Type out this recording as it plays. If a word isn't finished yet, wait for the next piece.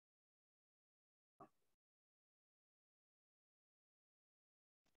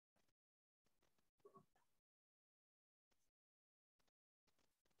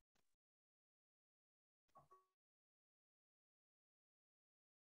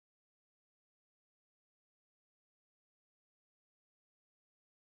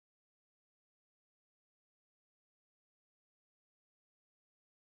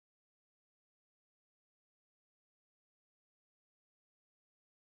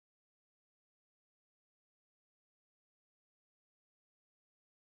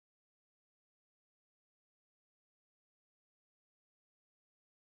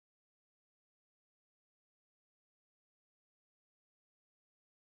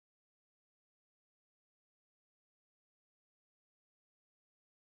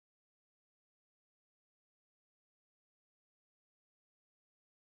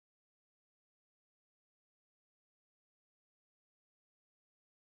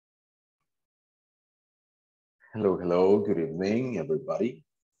Hello, hello, good evening, everybody.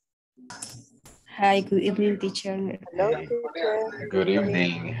 Hi, good evening, teacher. Hello, teacher. Good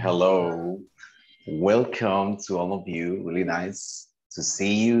evening, hello. Welcome to all of you. Really nice to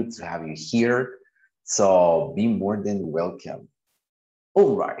see you, to have you here. So be more than welcome.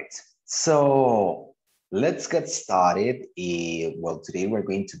 All right, so let's get started. Well, today we're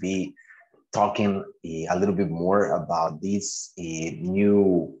going to be talking a little bit more about this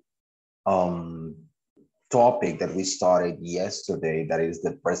new topic that we started yesterday, that is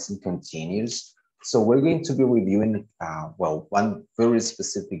the present continuous. So we're going to be reviewing, well, one very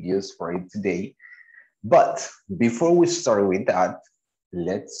specific use for it today. But before we start with that,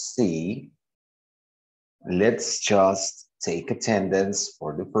 let's just take attendance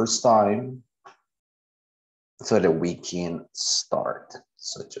for the first time so that we can start.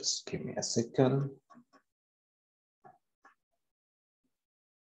 So just give me a second.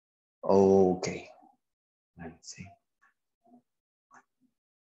 Okay. Let's see.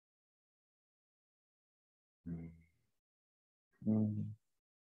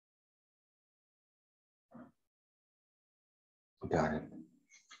 Got it.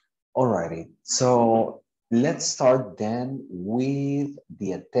 Alrighty. So let's start then with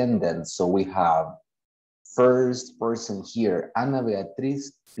the attendance. So we have first person here, Ana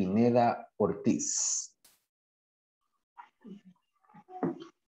Beatriz Pineda Ortiz.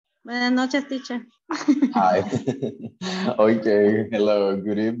 Buenas noches, teacher. Hi. Okay. Hello.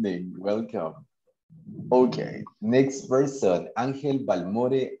 Good evening. Welcome. Okay. Next person, Angel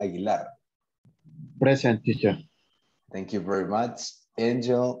Balmore Aguilar. Present, teacher. Thank you very much.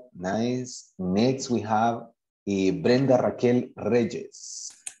 Angel, nice. Next we have Brenda Raquel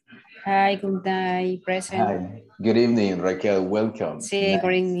Reyes. Hi, good day, present. Hi. Good evening, Raquel. Welcome. Sí, Nice.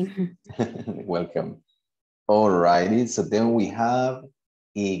 good evening. Welcome. All righty. So then we have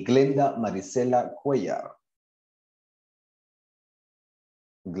Glenda Marisela Cuellar.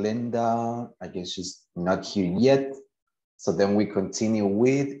 Glenda, I guess she's not here yet. So then we continue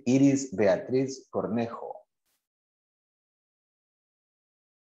with Iris Beatriz Cornejo.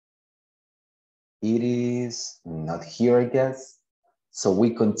 Iris, not here, I guess. So we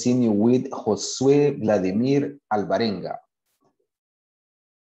continue with Josué Vladimir Alvarenga.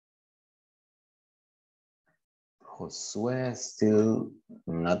 Josué still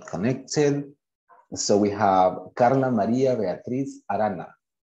not connected. So we have Carla María Beatriz Arana.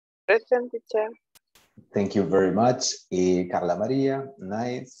 Present, teacher. Thank you very much, Carla María.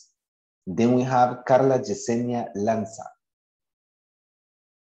 Nice. Then we have Carla Yesenia Lanza.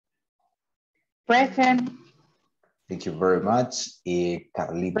 Present. Thank you very much,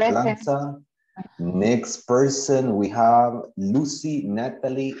 Carlita Present. Lanza. Next person, we have Lucy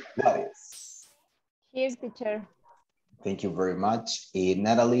Natalie Juarez. Here, teacher. Thank you very much,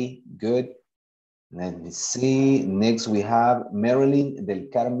 Natalie. Good. Let me see. Next, we have Marilyn del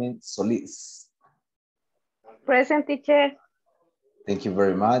Carmen Solis. Present, teacher. Thank you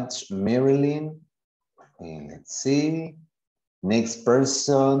very much, Marilyn. And let's see. Next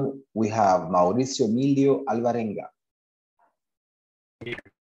person, we have Mauricio Emilio Alvarenga.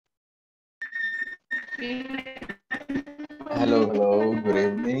 Hello, hello, good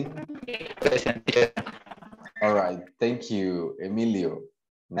evening. All right, thank you, Emilio.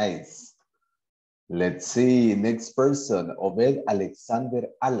 Nice. Let's see, next person, Obed Alexander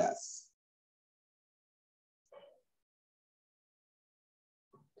Alas.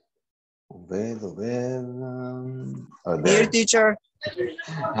 Obed. Here, teacher.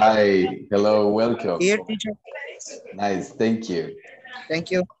 Hi, hello, welcome. Here, teacher. Nice, thank you.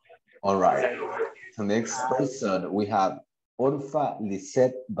 Thank you. All right, so next person, we have Orfa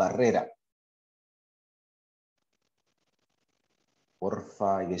Lisette Barrera.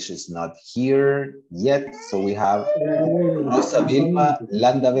 Orfa, I guess she's not here yet, so we have Rosa Vilma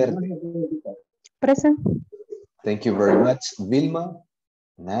Landaverde. Present. Thank you very much, Vilma.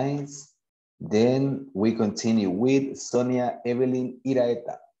 Nice. Then we continue with Sonia Evelyn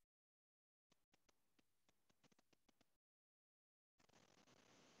Iraeta.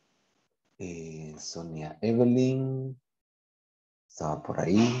 Sonia Evelyn. Estaba por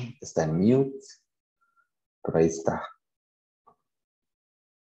ahí. Está en mute. Por ahí está.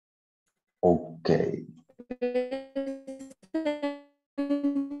 Ok.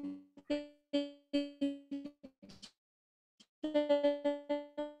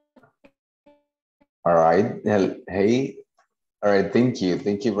 All right. Hey. All right. Thank you.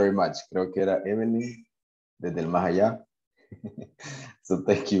 Thank you very much. Creo que era Evelyn desde el más allá. So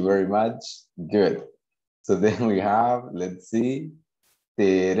thank you very much. Good. So then we have, let's see,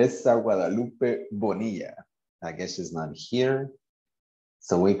 Teresa Guadalupe Bonilla. I guess she's not here.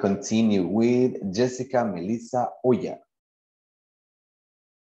 So we continue with Jessica Melissa Oya.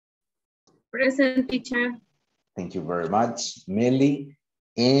 Present, teacher. Thank you very much, Meli.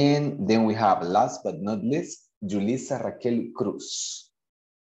 And then we have, last but not least, Julissa Raquel Cruz.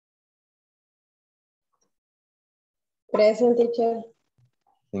 Present, teacher.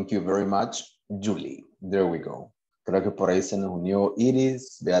 Thank you very much, Julie. There we go. Creo que por ahí se nos unió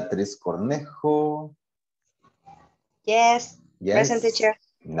Iris, Beatriz Cornejo. Yes. Yes. Present, teacher.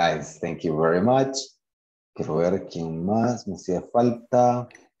 Nice, thank you very much. Quiero ver quién más me hacía falta.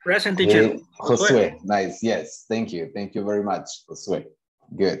 Present, teacher. Josué, nice, yes, thank you very much, Josué.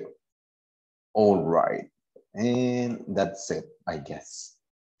 Good. All right, and that's it, I guess.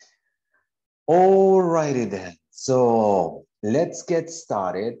 All righty then, so let's get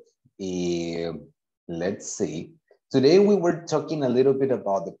started. Let's see. Today we were talking a little bit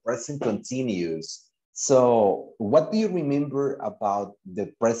about the present continuous. So what do you remember about the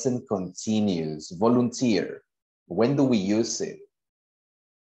present continuous? Volunteer. When do we use it?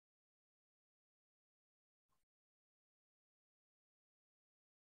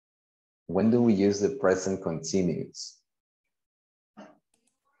 When do we use the present continuous?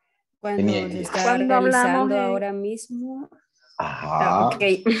 Cuando Any se idea? está Cuando hablamos realizando en- ahora mismo. Ajá. Ok.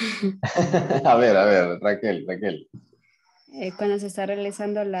 A ver, Raquel. Cuando se está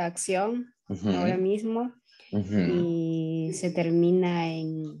realizando la acción ahora mismo y se termina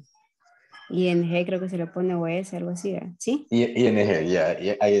en ING, creo que se le pone OS, algo así, ¿verdad? ¿Sí? ING, yeah,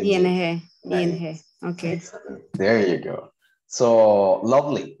 ING. ING, ok. Excellent. There you go. So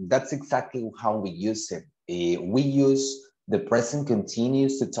lovely. That's exactly how we use it. We use the present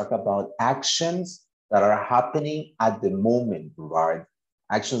continuous to talk about actions that are happening at the moment, right?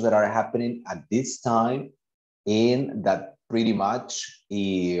 Actions that are happening at this time, and that pretty much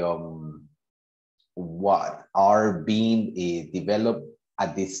what are being developed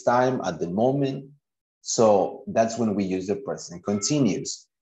at this time, at the moment. So that's when we use the present continuous.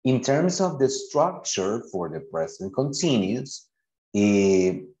 In terms of the structure for the present continuous,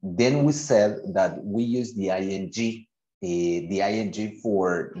 then we said that we use the ing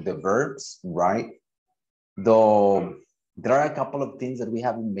for the verbs, right? Though there are a couple of things that we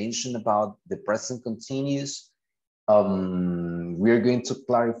haven't mentioned about the present continuous. We're going to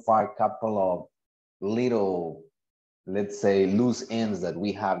clarify a couple of little, let's say, loose ends that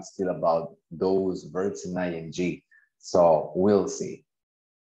we have still about those verbs in ing. So we'll see.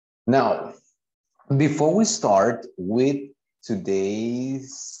 Now, before we start with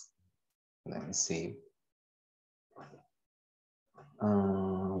today's, let me see.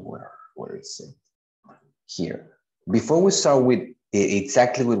 Where is it? Here. Before we start with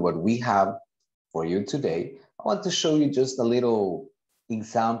exactly with what we have for you today, I want to show you just a little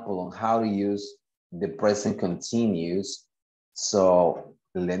example on how to use the present continuous. So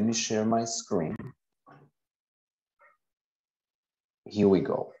let me share my screen. Here we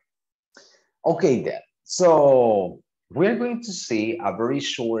go. Okay then, so we're going to see a very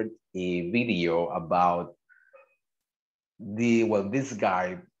short video about this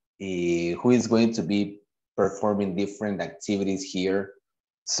guy who is going to be performing different activities here.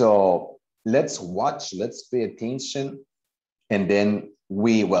 So let's watch, let's pay attention, and then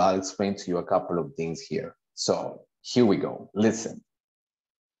I'll explain to you a couple of things here. So here we go, listen.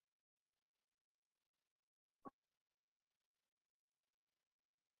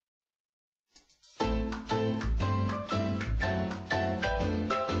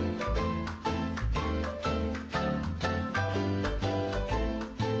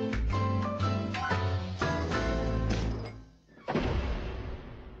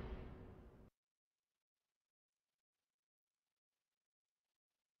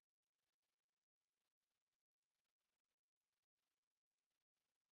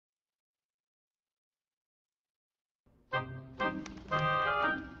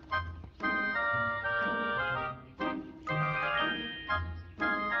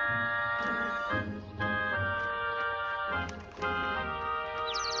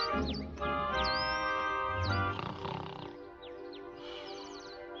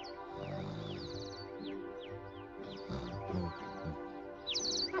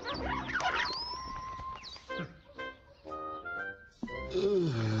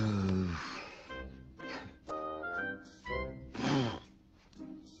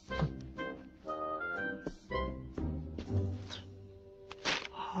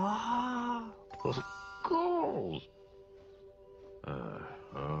 Of course.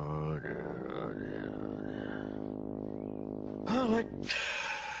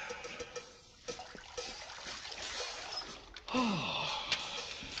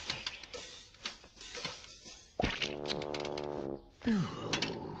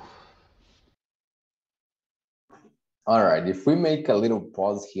 All right, if we make a little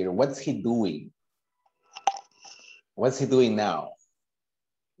pause here, what's he doing? What's he doing now?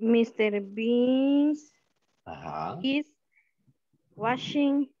 Mr. Beans is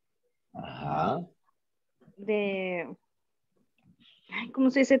washing the... Ay,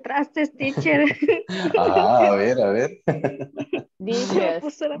 ¿cómo se dice trastes, teacher? A ver. Dishes.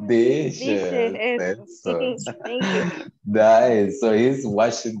 Dishes. Thank you. Nice. So he's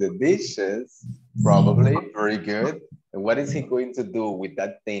washing the dishes, probably. Very good. And what is he going to do with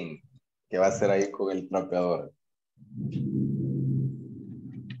that thing? ¿Qué va a hacer ahí con el trapeador?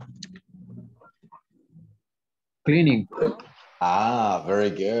 Cleaning.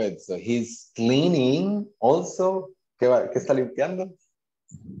 Very good. So he's cleaning also. ¿Qué está limpiando?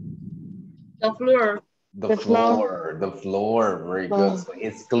 The floor. The floor. Very good. So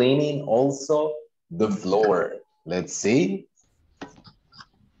he's cleaning also the floor. Let's see.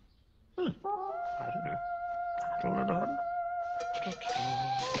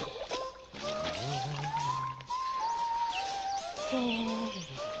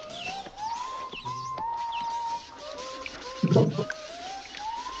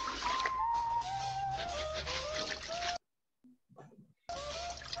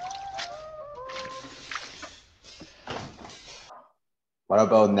 What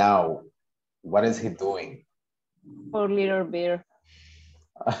about now? What is he doing? Poor little bear.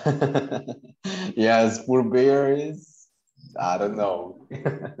 Yes, poor bear is, I don't know.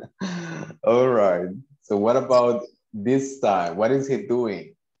 All right. So what about this time? What is he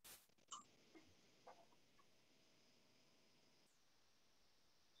doing?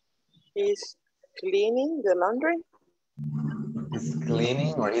 He's cleaning the laundry. He's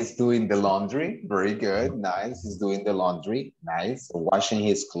cleaning or he's doing the laundry. Very good. Nice. He's doing the laundry. Nice. Washing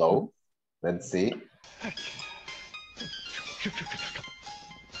his clothes. Let's see.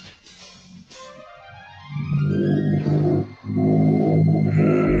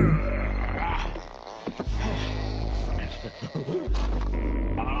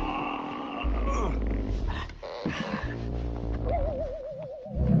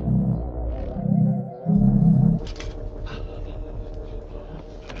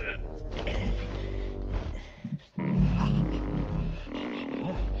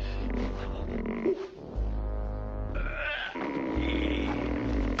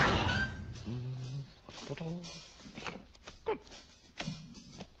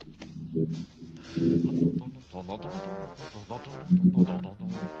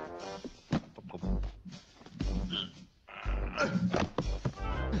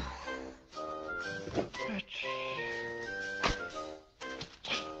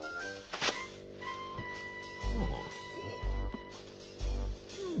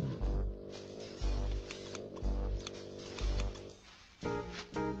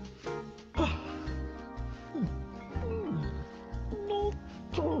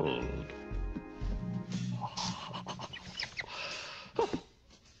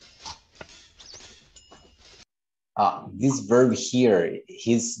 This verb here,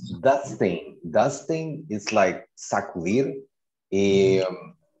 he's dusting. Dusting is like sacudir.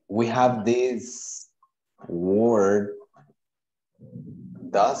 We have this word,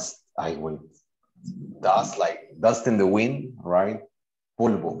 dust. Dust, like dust in the wind, right?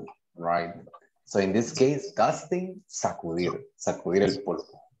 Polvo, right? So in this case, dusting, sacudir el polvo.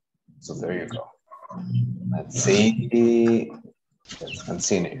 So there you go. Let's see. Let's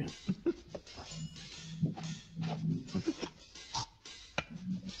continue.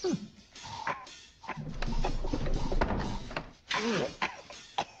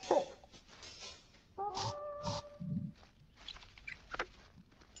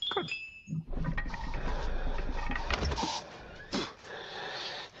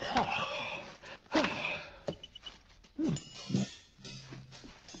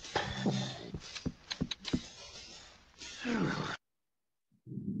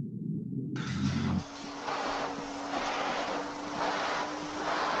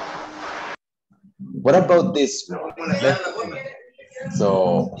 What about this one?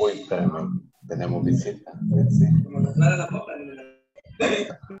 So, wait, tenemos visita. Let's see.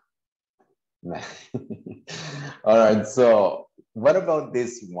 All right, so what about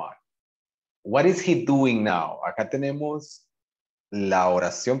this one? What is he doing now? Acá tenemos la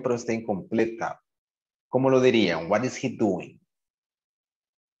oración, pero está incompleta. ¿Cómo lo dirían? What is he doing?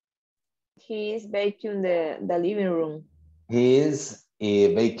 He is vacuuming the living room. He is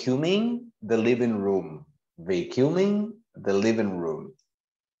vacuuming the living room. Vacuuming the living room.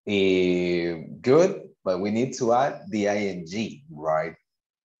 Good, but we need to add the ing, right?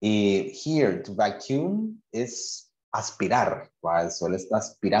 Here, to vacuum is aspirar, right? So él está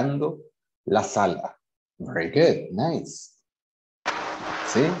aspirando la sala. Very good, nice.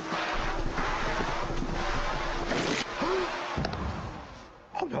 See?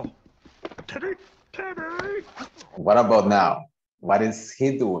 Oh no. Teddy, Teddy. What about now? What is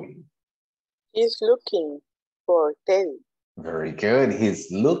he doing? He's looking for Teddy. Very good.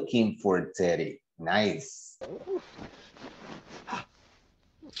 He's looking for Teddy. Nice.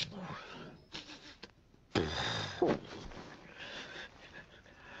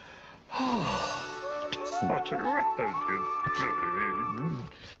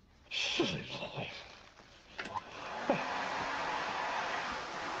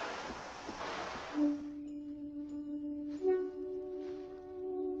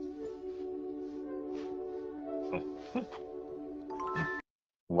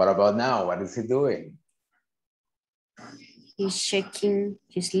 What about now? What is he doing? He's checking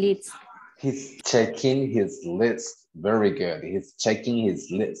his list. He's checking his list. Very good. He's checking his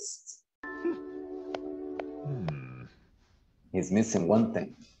list. He's missing one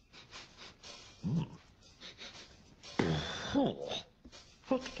thing.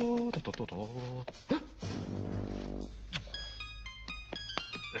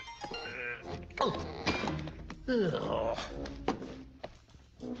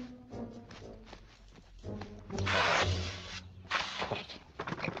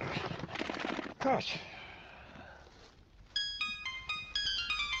 Gosh.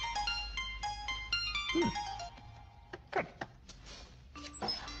 Good.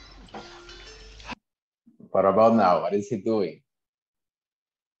 What about now? What is he doing?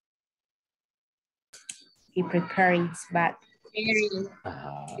 He preparing his bath.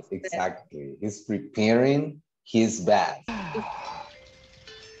 Exactly. He's preparing his bath.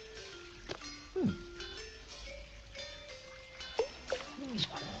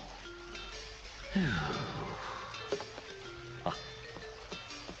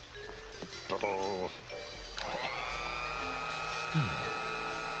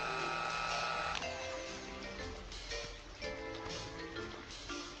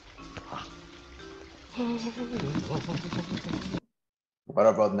 What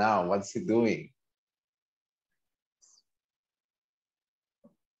about now? What's he doing?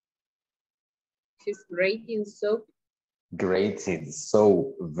 He's grating soap. Grating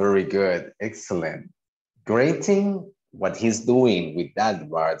soap. Very good. Excellent. Grating, what he's doing with that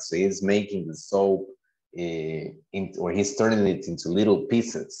part. So he's making the soap or he's turning it into little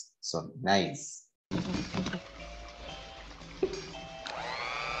pieces. So nice.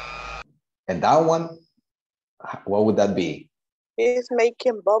 And that one, what would that be? He's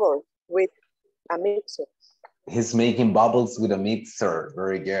making bubbles with a mixer. He's making bubbles with a mixer.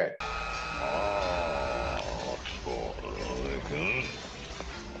 Very good.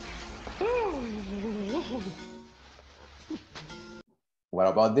 What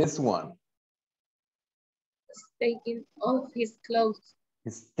about this one? He's taking off his clothes.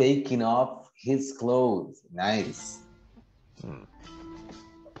 He's taking off his clothes. Nice.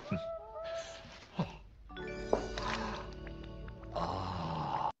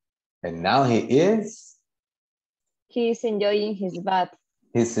 And now he is? He's enjoying his bath.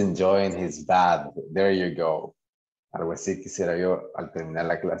 He's enjoying his bath. There you go. Algo así quisiera yo al terminar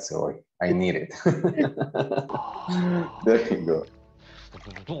la clase hoy. I need it. There you go.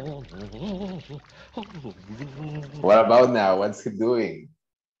 What about now? What's he doing?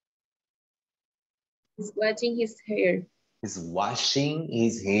 He's washing his hair. He's washing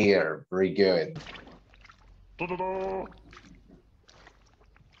his hair. Very good.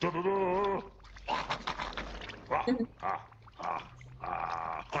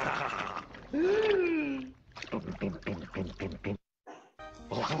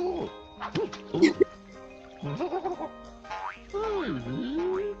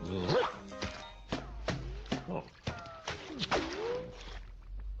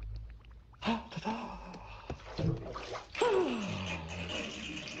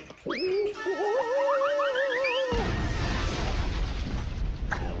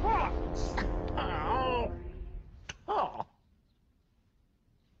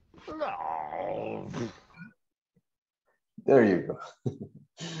 There you go.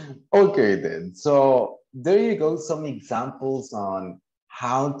 Okay, then. So there you go. Some examples on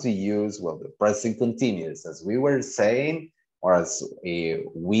how to use, well, the present continuous, as we were saying, or as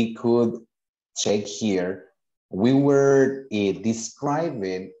we could check here, we were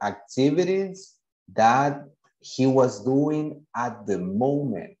describing activities that he was doing at the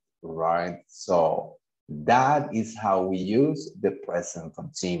moment, right? So that is how we use the present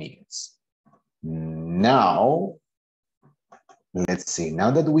continuous. Now, let's see,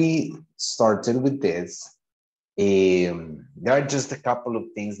 now that we started with this, there are just a couple of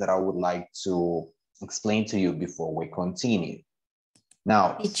things that I would like to explain to you before we continue.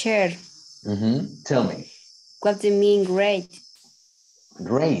 Now, Teacher, tell me. what do you mean great?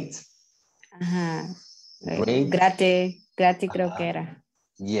 Great. Ajá. Great. Grate creo que era.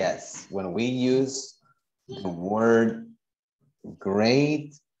 Yes, when we use the word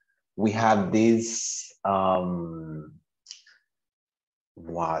great, we have this, how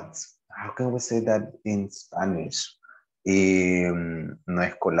can we say that in Spanish? No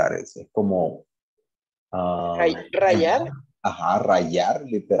escolares, es como... Rayar. Ajá, rayar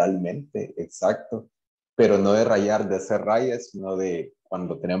literalmente, exacto. Pero no de rayar, de hacer rayas, sino de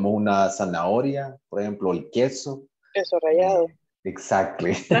cuando tenemos una zanahoria, por ejemplo, el queso. Queso rayado.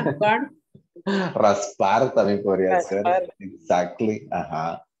 Exactly. Raspar. Raspar también podría ser. Exactly.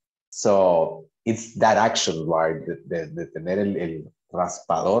 Ajá. So, it's that action, right? De tener el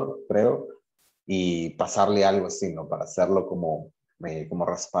raspador, creo, y pasarle algo así, ¿no? Para hacerlo como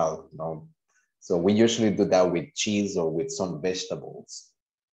raspado, ¿no? So, we usually do that with cheese or with some vegetables.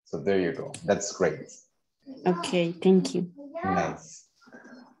 So, there you go. That's great. Okay, thank you. Nice.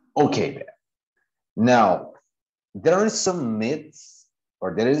 Okay. Now, there are some myths,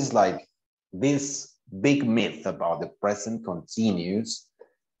 or there is like this big myth about the present continuous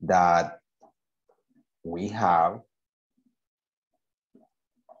that we have.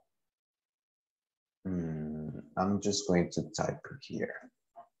 I'm just going to type here.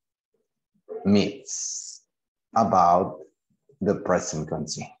 Myths about the present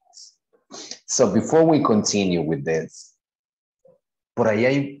continuous. So before we continue with this, por ahí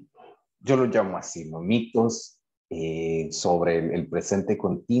hay, yo lo llamo así, ¿no? Mitos sobre el presente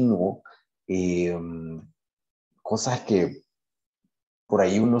continuo, cosas que por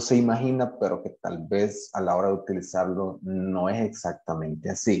ahí uno se imagina, pero que tal vez a la hora de utilizarlo no es exactamente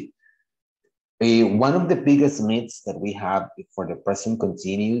así. One of the biggest myths that we have for the present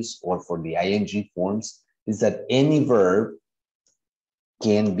continuous or for the ing forms is that any verb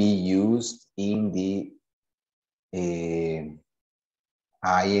can be used in the ing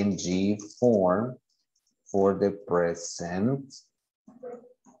form for the present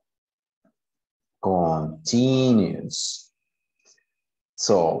continuous.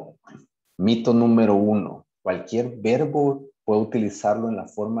 So, mito número 1, cualquier verbo puede utilizarlo en la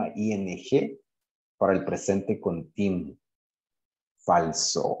forma ing para el presente continuo.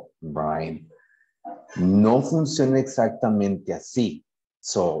 Falso, right? No funciona exactamente así.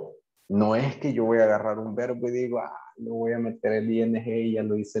 So, no es que yo voy a agarrar un verbo y digo, le voy a meter el ing y ya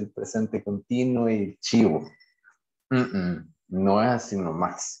lo hice el presente continuo y chivo. No es así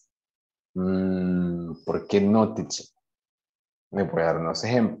nomás. ¿Por qué no, teacher? Me voy a dar unos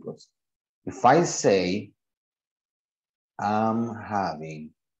ejemplos. If I say, I'm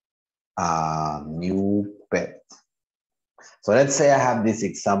having a new pet. So let's say I have this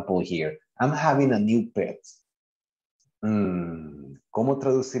example here. I'm having a new pet. ¿Cómo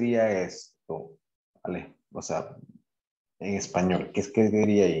traduciría esto? Vale, o sea, en español, ¿qué es que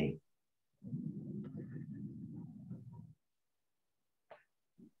diría ahí?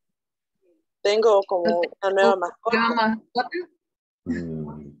 Tengo como una nueva mascota.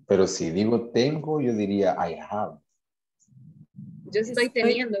 Pero si digo tengo, yo diría I have. Yo estoy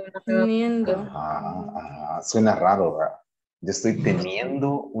teniendo una Ajá, suena raro, ¿verdad? Yo estoy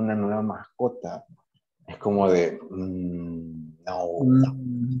teniendo una nueva mascota. Es como de, no,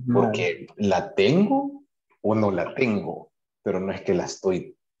 porque la tengo o no la tengo, pero no es que la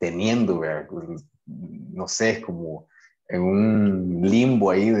estoy teniendo, ¿verdad? No sé, es como en un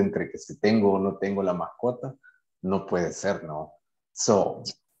limbo ahí de entre que si tengo o no tengo la mascota, no puede ser, ¿no? So,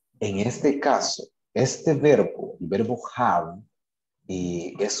 en este caso, este verbo, el verbo have,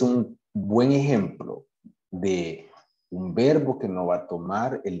 es un buen ejemplo de un verbo que no va a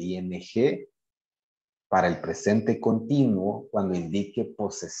tomar el ing para el presente continuo cuando indique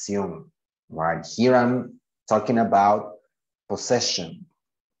posesión. Right? Here I'm talking about possession.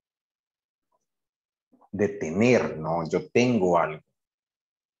 De tener, ¿no? Yo tengo algo.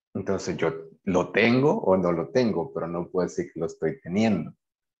 Entonces yo lo tengo o no lo tengo, pero no puedo decir que lo estoy teniendo.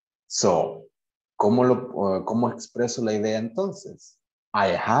 So, ¿cómo expreso la idea entonces?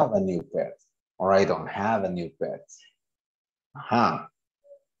 I have a new pet, or I don't have a new pet. Ajá.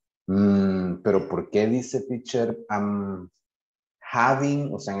 Pero ¿por qué dice teacher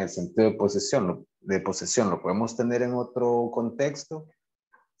having, o sea, en el sentido de posesión, ¿lo podemos tener en otro contexto?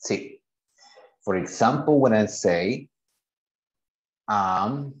 Sí. For example, when I say,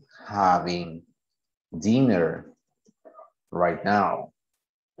 I'm having dinner right now.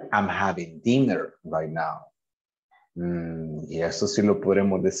 I'm having dinner right now. Y eso sí lo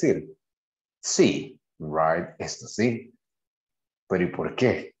podremos decir. Sí, right, esto sí. Pero ¿y por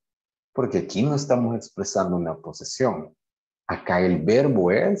qué? Porque aquí no estamos expresando una posesión. Acá el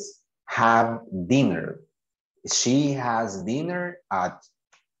verbo es have dinner. She has dinner at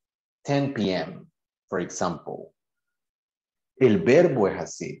 10 p.m., for example. El verbo es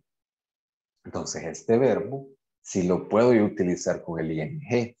así. Entonces, este verbo, si lo puedo yo utilizar con el ing.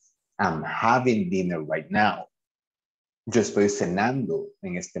 I'm having dinner right now. Yo estoy cenando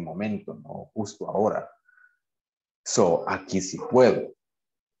en este momento, no justo ahora. So, aquí sí puedo.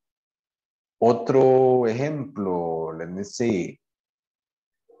 Otro ejemplo, let me see.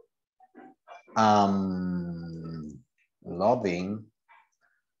 I'm loving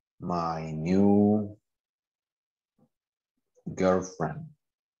my new girlfriend.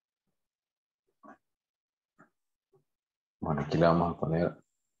 Bueno, aquí le vamos a poner,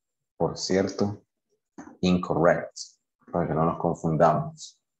 por cierto, incorrect, para que no nos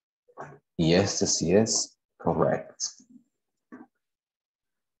confundamos. Y este sí es correct.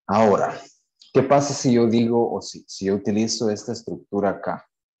 Ahora, ¿qué pasa si yo digo, o si yo utilizo esta estructura acá?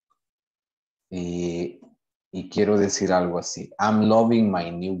 Y quiero decir algo así. I'm loving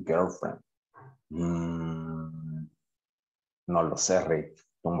my new girlfriend. No lo sé, Rey.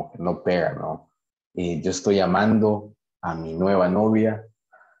 Como que no pega, ¿no? Yo estoy amando a mi nueva novia.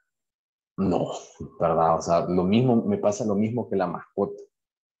 No, ¿verdad? O sea, lo mismo, me pasa lo mismo que la mascota.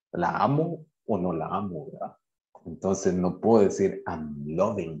 ¿La amo o no la amo, verdad? Entonces no puedo decir I'm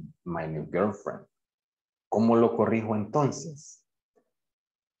loving my new girlfriend. ¿Cómo lo corrijo entonces?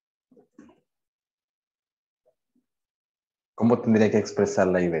 ¿Cómo tendría que expresar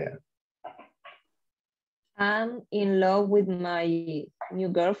la idea? I'm in love with my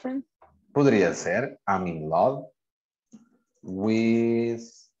new girlfriend. Podría ser I'm in love with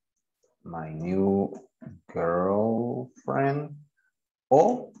my new girlfriend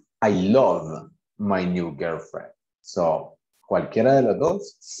o I love my new girlfriend. So, cualquiera de los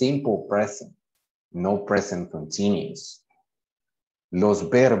dos, simple present, no present continuous. Los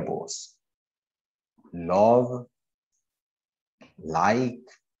verbos love, like,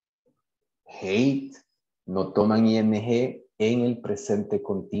 hate, no toman ing en el presente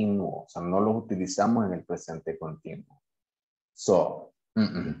continuo. O sea, no los utilizamos en el presente continuo. So,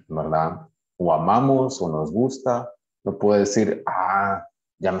 ¿verdad? O amamos o nos gusta. No puedo decir,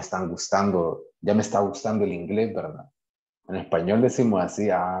 ya me están gustando, ya me está gustando el inglés, ¿verdad? En español decimos así,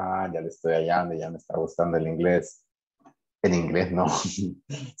 ya le estoy hallando, ya me está gustando el inglés. En inglés no.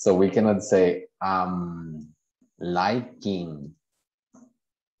 So we cannot say, liking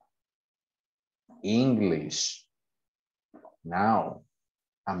English now.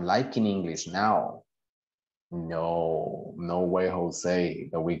 I'm liking English now. No way, Jose,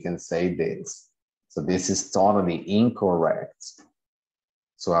 that we can say this. So this is totally incorrect.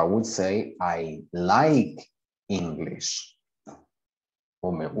 So I would say I like English.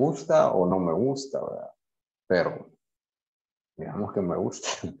 O me gusta o no me gusta, ¿verdad? Pero digamos que me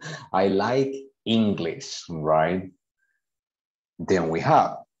gusta. I like English, right? Then we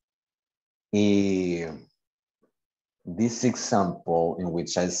have this example in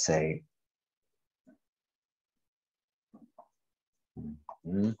which I say,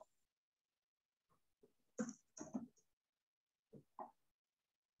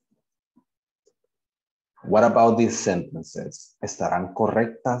 what about these sentences? ¿Estarán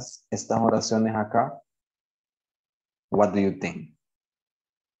correctas estas oraciones acá? What do you think?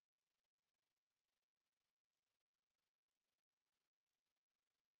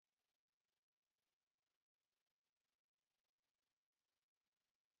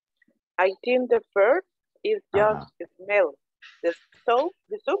 I think the first is just smell. The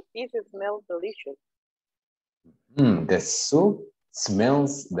soup is smell delicious. The soup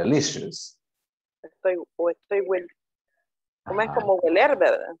smells delicious. Estoy huele. Como es como oler,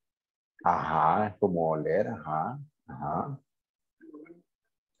 ¿verdad? Ajá, es como oler, ajá.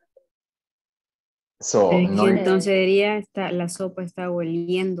 So, no, entonces diría, la sopa está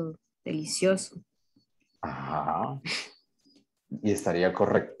oliendo delicioso. Ajá. Y estaría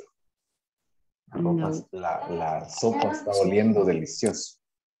correcto. La sopa está oliendo delicioso.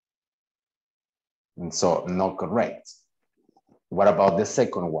 So, not correct. What about the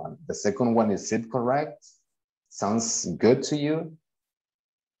second one? The second one, is it correct? Sounds good to you?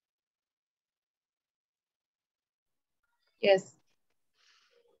 Yes.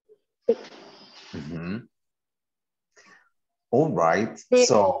 All right.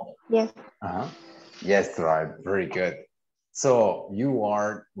 So, yes. Yes, right. Very good. So you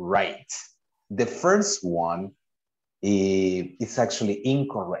are right. The first one is actually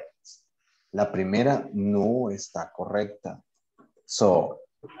incorrect. La primera no está correcta. So,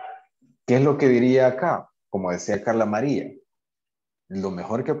 ¿qué es lo que diría acá? Como decía Carla María, lo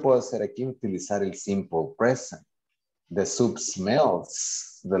mejor que puedo hacer aquí es utilizar el simple present. The soup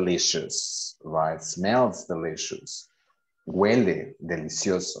smells delicious, right? Smells delicious. Huele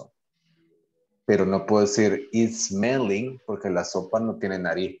delicioso. Pero no puedo decir it's smelling porque la sopa no tiene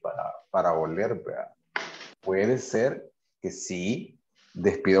nariz para oler, ¿verdad? Puede ser que sí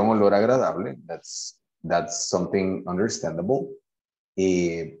despida un olor agradable. That's something understandable.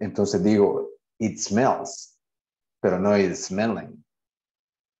 Y entonces digo, it smells, pero no it's smelling.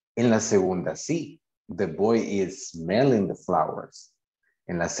 En la segunda, sí. The boy is smelling the flowers.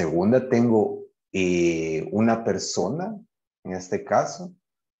 En la segunda tengo una persona, en este caso,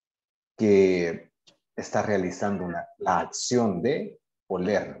 que está realizando la acción de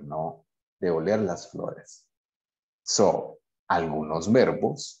oler, ¿no? De oler las flores. So, algunos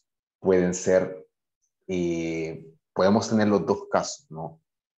verbos pueden ser, podemos tener los dos casos, ¿no?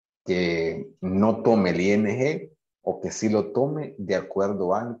 Que no tome el ing o que sí lo tome de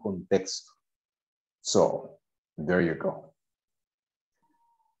acuerdo al contexto. So, there you go.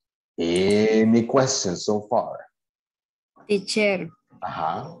 Any questions so far? Teacher,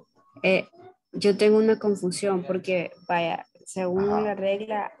 Ajá. yo tengo una confusión porque, vaya, según Ajá. la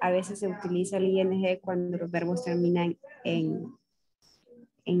regla, a veces se utiliza el ing cuando los verbos terminan en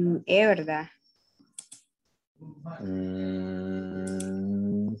e, ¿verdad?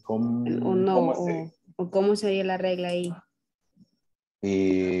 O no, ¿Cómo así? o cómo sería la regla ahí.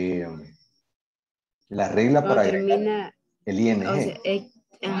 La regla Cuando para termina, agregar el ing. o sea,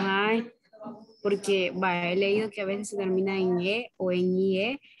 ajá, porque he leído que a veces se termina en e o en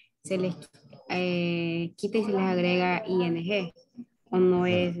ie, se les quita y se les agrega ing, o no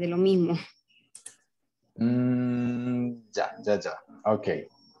es de lo mismo. Ya. Ok.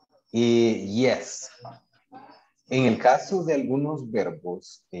 Yes. En el caso de algunos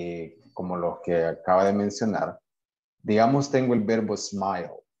verbos, como los que acaba de mencionar, digamos tengo el verbo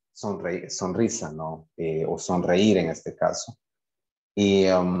smile, sonrisa, ¿no? O sonreír en este caso. Y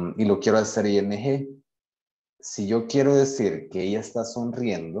lo quiero hacer ing. Si yo quiero decir que ella está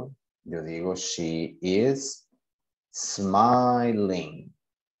sonriendo, yo digo she is smiling,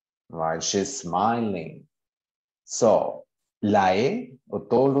 right? She's smiling. So, la E o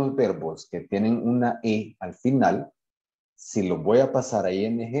todos los verbos que tienen una E al final, si lo voy a pasar a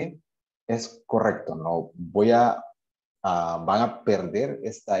ing, es correcto, ¿no? Van a perder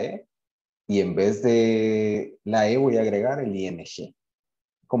esta E y en vez de la E voy a agregar el ing,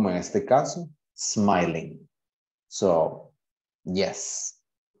 como en este caso, smiling. So, yes.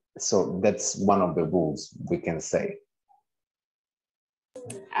 So, that's one of the rules we can say.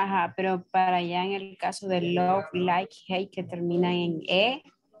 Ajá, pero para allá en el caso de love, like, hate, que termina en e,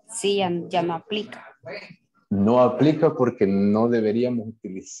 sí, ya no aplica. No aplica porque no deberíamos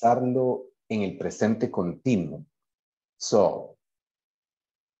utilizarlo en el presente continuo. So,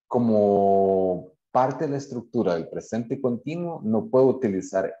 como parte de la estructura del presente continuo, no puedo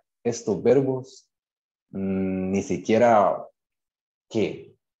utilizar estos verbos ni siquiera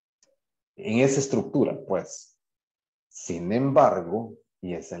que en esa estructura, pues. Sin embargo,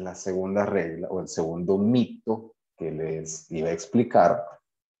 y esa es la segunda regla o el segundo mito que les iba a explicar,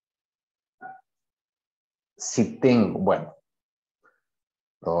 si tengo, bueno,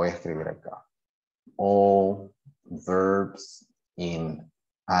 lo voy a escribir acá. All verbs in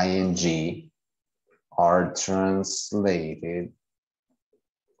ing are translated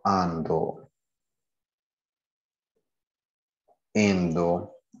ando,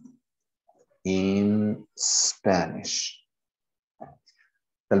 endo in Spanish.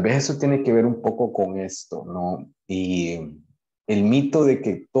 Tal vez eso tiene que ver un poco con esto, ¿no? Y el mito de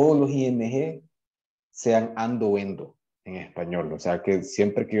que todos los ing sean ando, endo en español. O sea, que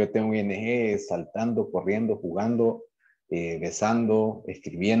siempre que yo tengo ing es saltando, corriendo, jugando, besando,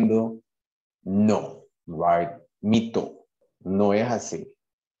 escribiendo. No, right? Mito. No es así.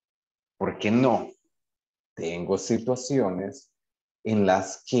 ¿Por qué no? Tengo situaciones en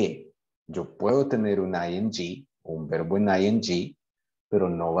las que yo puedo tener un ing, un verbo en ing, pero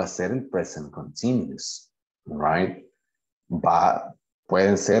no va a ser el present continuous, right?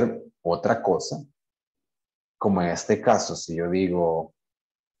 Pueden ser otra cosa, como en este caso, si yo digo,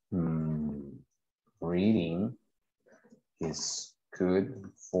 reading is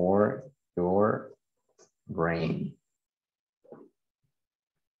good for your brain.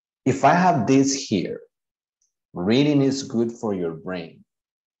 If I have this here, reading is good for your brain,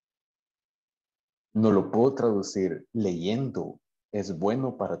 no lo puedo traducir leyendo es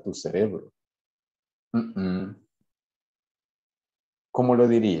bueno para tu cerebro. ¿Cómo lo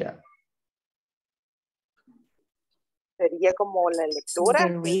diría? Sería como la lectura.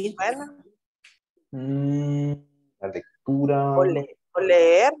 The read. Bueno. La lectura. O leer. O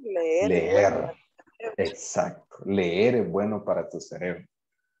leer, leer. es bueno Leer. para el cerebro. Exacto. Leer es bueno para tu cerebro.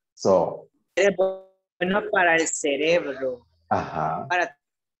 So, Es bueno para el cerebro. ajá. Para...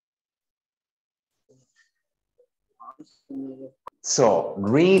 So,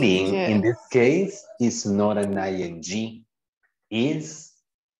 reading Yeah. in this case is not an ing. Is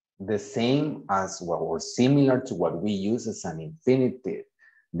the same as what, or similar to what we use as an infinitive.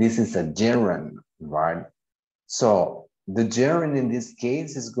 This is a gerund, right? So the gerund in this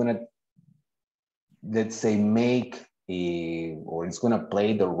case is gonna, let's say, make a, or it's gonna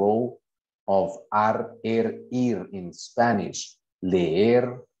play the role of ir in Spanish.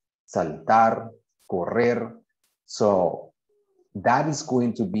 Leer, saltar, correr. So that is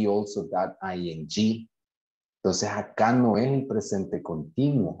going to be also that ing. Entonces acá no es el presente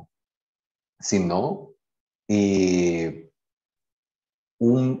continuo, sino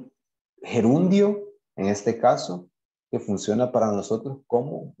un gerundio, en este caso, que funciona para nosotros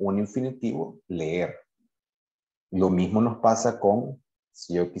como un infinitivo, leer. Lo mismo nos pasa con,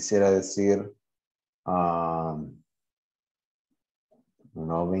 si yo quisiera decir,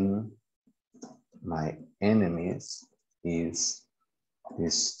 loving my enemies is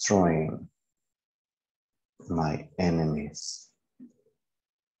destroying my enemies.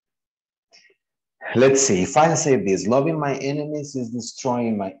 Let's see, if I say this, loving my enemies is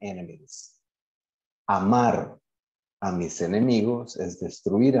destroying my enemies. Amar a mis enemigos es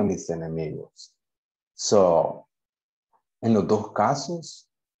destruir a mis enemigos. So, en los dos casos,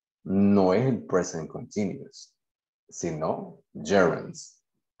 no es el present continuous, sino gerunds.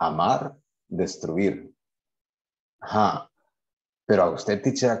 Amar, destruir. Ajá. Pero a usted,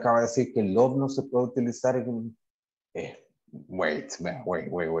 teacher, acaba de decir que love no se puede utilizar en... wait.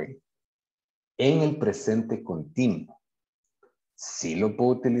 En el presente continuo, sí lo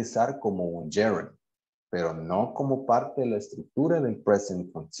puedo utilizar como un gerund, pero no como parte de la estructura del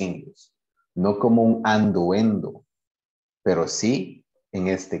present continuous, no como un ando-endo, pero sí en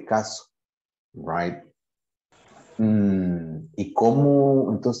este caso, right? ¿Y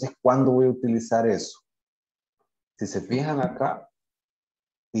cómo, entonces, cuándo voy a utilizar eso? Si se fijan acá,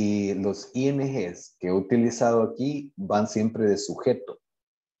 y los INGs que he utilizado aquí van siempre de sujeto.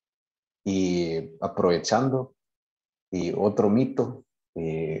 Y aprovechando, y otro mito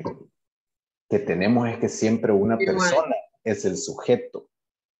que tenemos es que siempre una persona es el sujeto.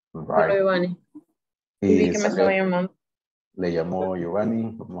 Right? Giovanni. Y Vi que me estaba llamando. Le llamó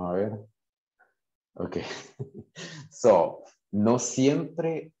Giovanni, vamos a ver. Ok. So, no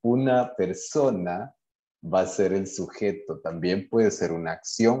siempre una persona va a ser el sujeto, también puede ser una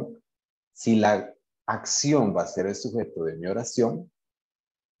acción. Si la acción va a ser el sujeto de mi oración,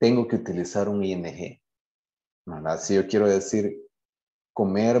 tengo que utilizar un ING. ¿Verdad? Si yo quiero decir,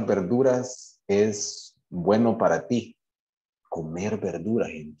 comer verduras es bueno para ti. Comer verduras,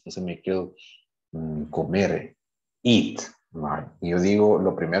 entonces me quedo comer, eat. Right? Y yo digo,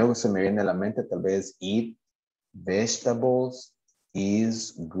 lo primero que se me viene a la mente tal vez eat vegetables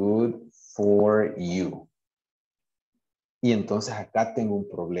is good for you. Y entonces acá tengo un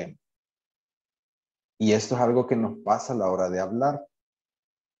problema. Y esto es algo que nos pasa a la hora de hablar.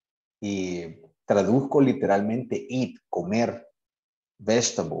 Y traduzco literalmente eat, comer,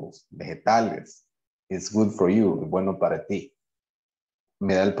 vegetables, vegetales, is good for you, es bueno para ti.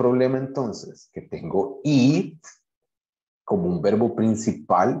 Me da el problema entonces que tengo eat como un verbo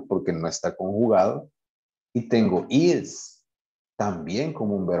principal porque no está conjugado y tengo is también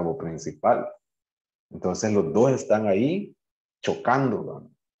como un verbo principal. Entonces los dos están ahí chocando,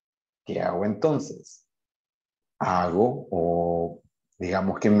 ¿no? ¿Qué hago entonces? Hago o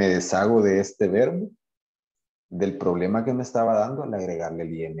digamos que me deshago de este verbo, del problema que me estaba dando al agregarle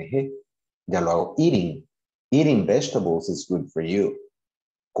el ing. Ya lo hago eating. Eating vegetables is good for you.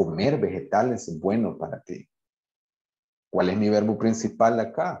 Comer vegetales es bueno para ti. ¿Cuál es mi verbo principal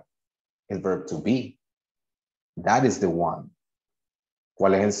acá? El verb to be. That is the one.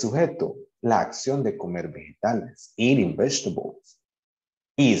 ¿Cuál es el sujeto? La acción de comer vegetales. Eating vegetables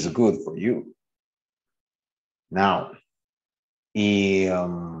is good for you. Now, y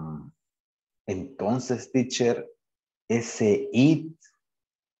entonces, teacher, ese eat,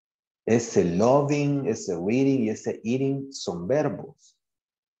 ese loving, ese reading y ese eating son verbos.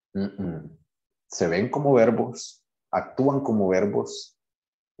 Se ven como verbos, actúan como verbos,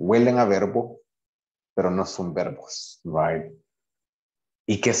 huelen a verbo, pero no son verbos, right?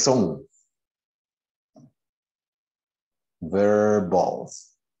 ¿Y qué son?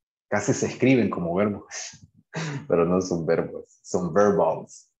 Verbals. Casi se escriben como verbos, pero no son verbos, son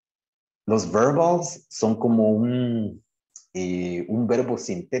verbals. Los verbals son como un verbo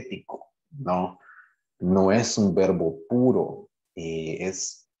sintético, ¿no? No es un verbo puro,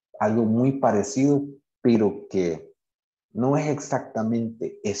 es algo muy parecido, pero que no es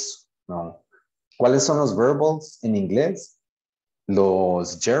exactamente eso, ¿no? ¿Cuáles son los verbals en inglés?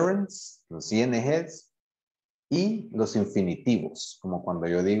 Los gerunds, los INGs y los infinitivos, como cuando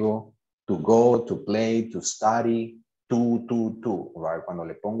yo digo to go, to play, to study, to, right? Cuando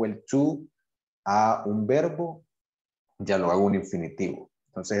le pongo el to a un verbo, ya lo hago un infinitivo.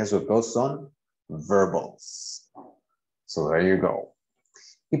 Entonces esos dos son verbals. So there you go.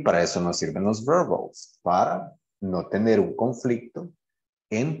 Y para eso nos sirven los verbals, para no tener un conflicto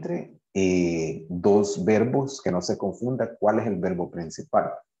entre dos verbos, que no se confunda cuál es el verbo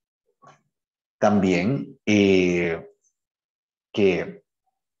principal. También que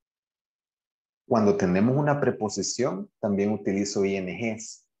cuando tenemos una preposición, también utilizo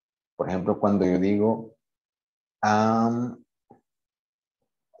INGs. Por ejemplo, cuando yo digo I'm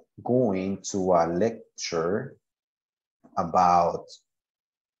going to a lecture about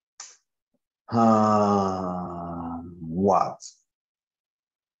what?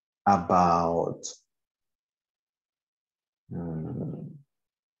 About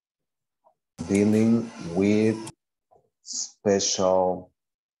dealing with special,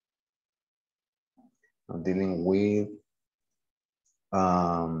 dealing with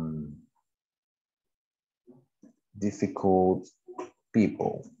difficult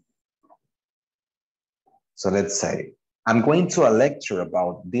people. So let's say, I'm going to a lecture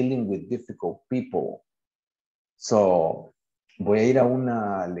about dealing with difficult people. So, voy a ir a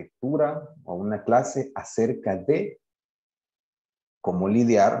una lectura o una clase acerca de cómo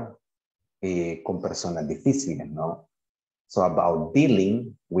lidiar con personas difíciles, ¿no? So, about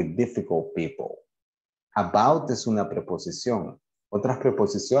dealing with difficult people. About es una preposición. Otras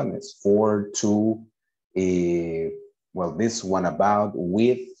preposiciones, for, to, well, this one about,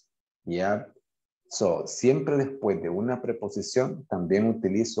 with, yeah. So, siempre después de una preposición, también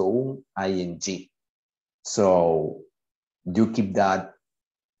utilizo un ing. So, you keep that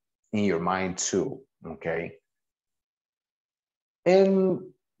in your mind too, okay?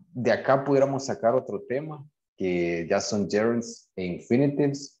 De acá pudiéramos sacar otro tema, que ya son gerunds e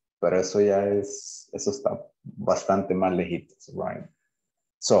infinitives, pero eso está bastante más lejitos, right?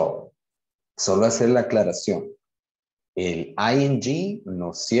 So, solo hacer la aclaración. El ing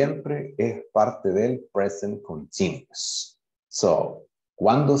no siempre es parte del present continuous. So,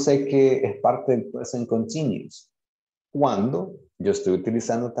 ¿cuándo sé que es parte del present continuous? Cuando yo estoy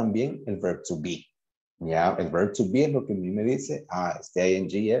utilizando también el verb to be. ¿Ya? El verb to be es lo que a mí me dice, este ing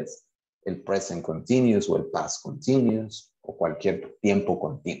es el present continuous o el past continuous o cualquier tiempo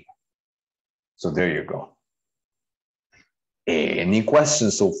continuo. So there you go. Any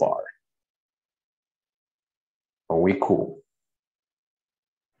questions so far? Are we cool?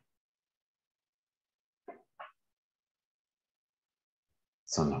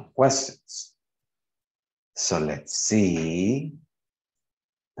 So no questions. So let's see.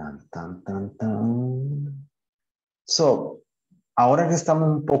 Tan, tan, tan, tan. So, ahora que estamos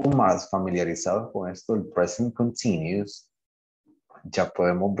un poco más familiarizados con esto, el present continuous, ya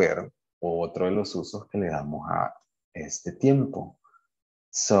podemos ver otro de los usos que le damos a este tiempo.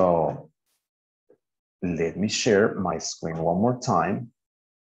 So, let me share my screen one more time.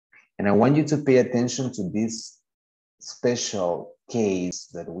 And I want you to pay attention to this special case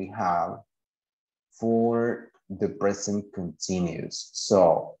that we have for the present continuous.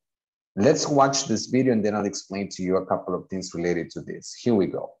 So let's watch this video and then I'll explain to you a couple of things related to this. Here we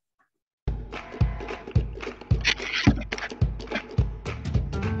go.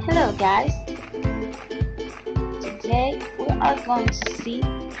 Hello guys. Today we are going to see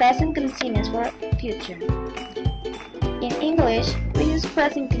present continuous for future. In English, we use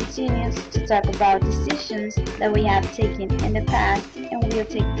present continuous to talk about decisions that we have taken in the past and will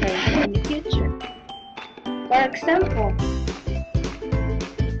take place in the future. For example,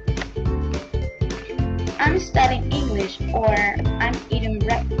 I'm studying English, or I'm eating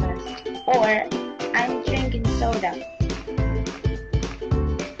breakfast, or I'm drinking soda.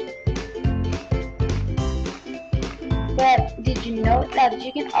 But did you know that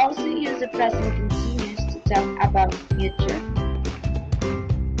you can also use the present continuous to talk about future?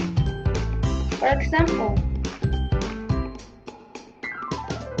 For example,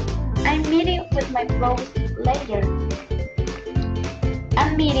 I'm meeting with my boss later.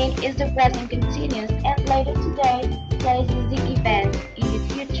 A meeting is the present continuous and later today places the event in the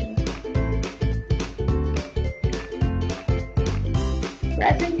future.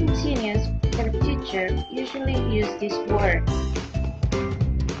 Present continuous for future usually use this word.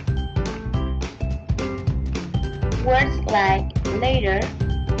 Words like later,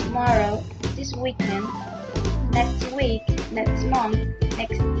 tomorrow, this weekend, next week, next month,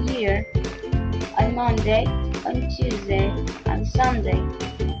 next year, on Monday, on Tuesday, on Sunday.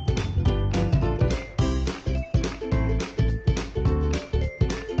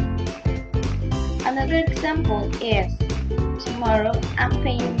 Another example is, tomorrow I'm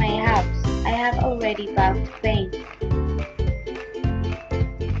painting my house. I have already bought the paint.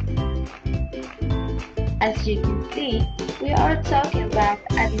 As you can see, we are talking about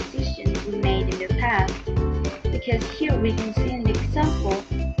a decision we made in the past, because here we can see an example.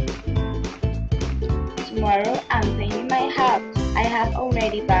 Tomorrow I'm painting my house. I have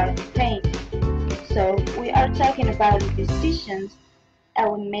already bought the paint. So we are talking about the decisions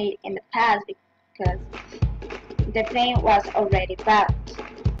that we made in the past because the paint was already bought.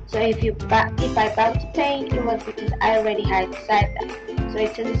 So if I bought the paint, it was because I already had decided that. So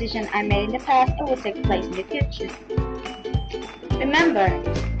it's a decision I made in the past and will take place in the future. Remember,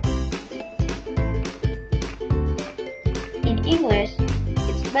 in English,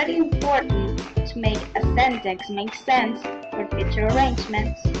 it's very important to make a sentence make sense for future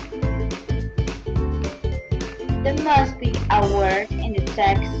arrangements. There must be a word in the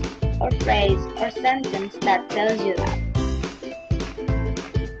text or phrase or sentence that tells you that.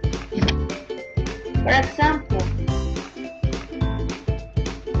 For example,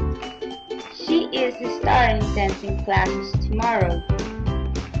 she is starting dancing classes tomorrow.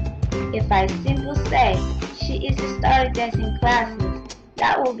 If I simply say she is starting dancing classes,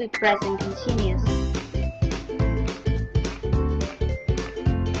 that will be present continuous.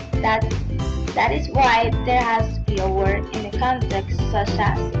 That is why there has to be a word in the context such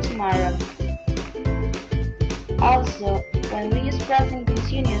as tomorrow. Also, when we use present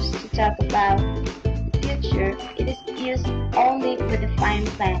continuous to talk about the future, it is used only with defined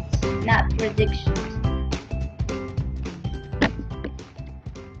plans, not predictions.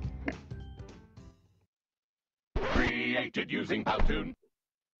 Created using Powtoon.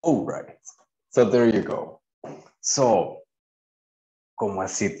 All right. So there you go. So, ¿cómo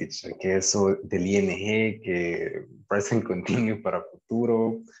así, teacher? Que eso del ING, que present continuous para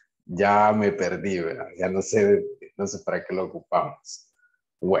futuro, ya me perdí, ¿verdad? Ya no sé para qué lo ocupamos.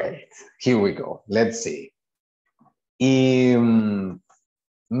 Wait, here we go. Let's see. Maybe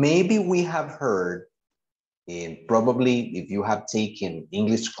we have heard, and probably if you have taken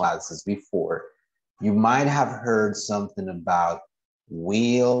English classes before, you might have heard something about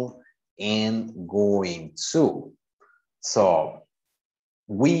will and going to. So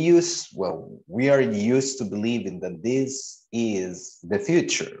we are used to believing that this is the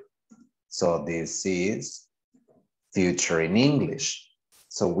future. So this is future in English.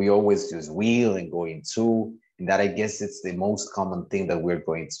 So we always use will and going to, and that I guess it's the most common thing that we're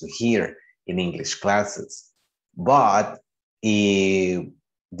going to hear in English classes. But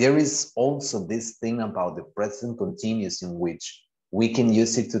there is also this thing about the present continuous in which we can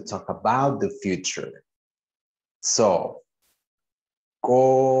use it to talk about the future. So,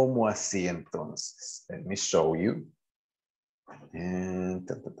 ¿cómo así entonces? Let me show you. And,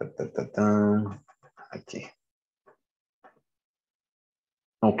 aquí.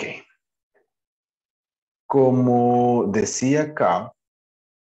 Ok. Como decía acá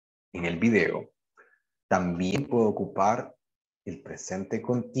en el video, también puedo ocupar el presente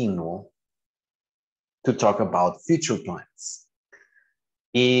continuo to talk about future plans.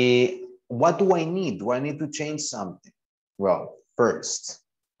 What do I need? Do I need to change something? Well, first,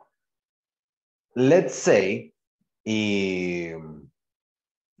 let's say that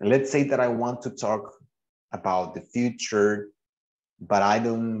I want to talk about the future, but I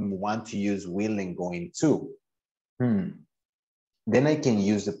don't want to use will and going to. Then I can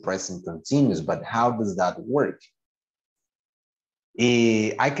use the present continuous, but how does that work?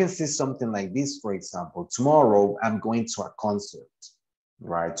 I can say something like this, for example, tomorrow I'm going to a concert,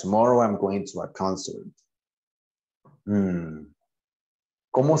 right? Tomorrow I'm going to a concert.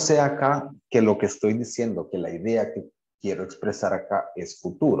 ¿Cómo sé acá que lo que estoy diciendo, que la idea que quiero expresar acá es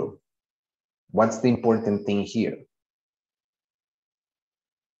futuro? What's the important thing here?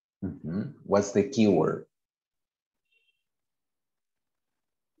 What's the keyword?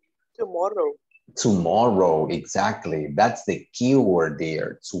 Tomorrow. Tomorrow, exactly. That's the keyword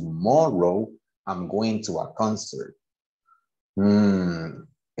there. Tomorrow, I'm going to a concert.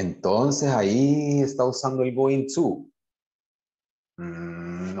 Entonces, ahí está usando el going to.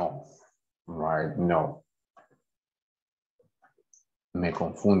 No. Right, no. Me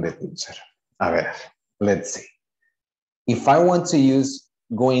confunde, teacher. A ver, let's see. If I want to use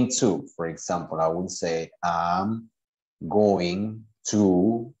going to, for example, I would say, I'm going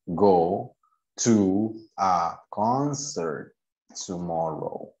to go to a concert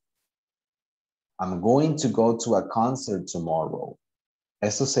tomorrow. I'm going to go to a concert tomorrow.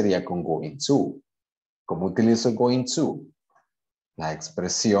 Eso sería con going to. ¿Cómo utilizo going to? La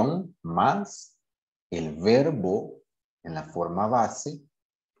expresión más el verbo en la forma base.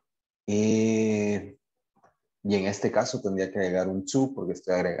 Y en este caso tendría que agregar un to porque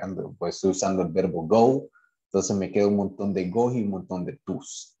pues estoy usando el verbo go. Entonces me queda un montón de go y un montón de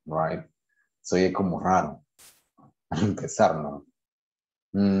tos, right? Soy como raro. Al empezar, ¿no?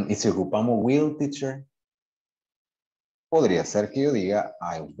 Y si ocupamos will, teacher, podría ser que yo diga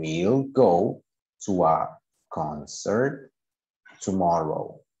I will go to a concert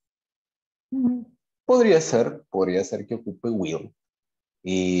tomorrow. Podría ser que ocupe will.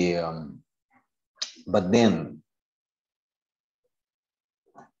 Y, but then,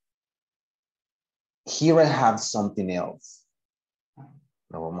 here I have something else.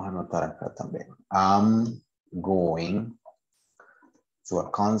 Lo vamos a anotar acá también. I'm going to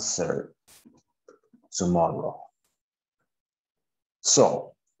a concert tomorrow.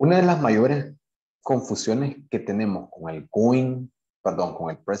 So, una de las mayores confusiones que tenemos con el going, con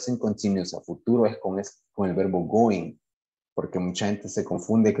el present continuous a futuro es con el verbo going, porque mucha gente se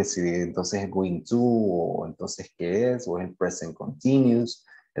confunde que si entonces es going to, o entonces qué es, o es el present continuous,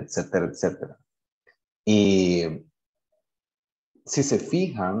 etcétera, etcétera. Y si se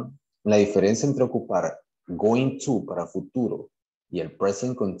fijan, la diferencia entre ocupar going to para futuro y el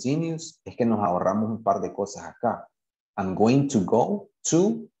present continuous es que nos ahorramos un par de cosas acá. I'm going to go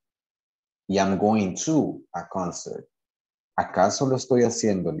to y I'm going to a concert. Acá solo estoy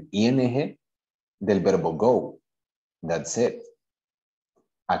haciendo el ing del verbo go. That's it.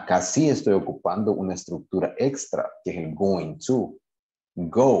 Acá sí estoy ocupando una estructura extra que es el going to.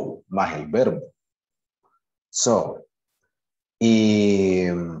 Go más el verbo. So, y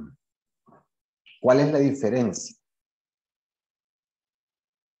 ¿cuál es la diferencia?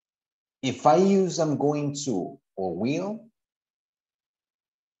 If I use I'm going to o will,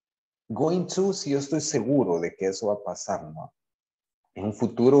 going to, si yo estoy seguro de que eso va a pasar, ¿no? En un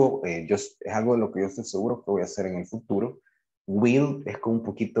futuro, es algo de lo que yo estoy seguro que voy a hacer en el futuro. Will es con un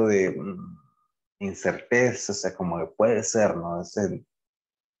poquito de incerteza, o sea, como que puede ser, ¿no?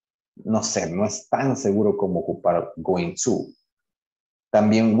 No sé, no es tan seguro como ocupar going to.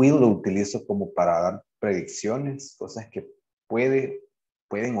 También will lo utilizo como para dar predicciones, cosas que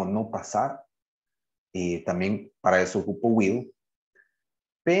pueden o no pasar. Y también para eso ocupo will.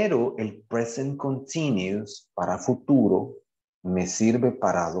 Pero el present continuous para futuro me sirve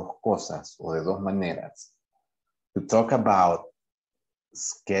para dos cosas o de dos maneras. To talk about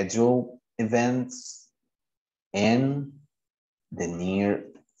scheduled events and the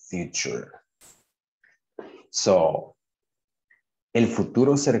near future. So, el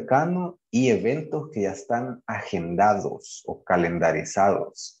futuro cercano y eventos que ya están agendados o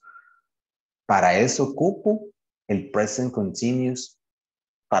calendarizados. Para eso ocupo el present continuous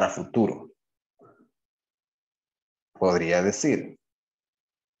para futuro. Podría decir,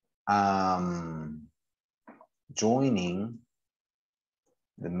 joining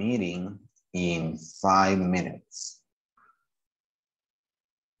the meeting in 5 minutes.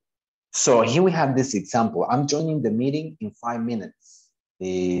 So here we have this example. I'm joining the meeting in 5 minutes.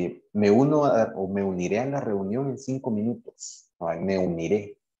 Me uniré a la reunión en 5 minutos. Me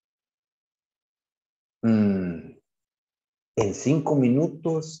uniré. En 5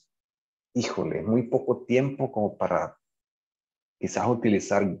 minutos, híjole, es muy poco tiempo como para quizás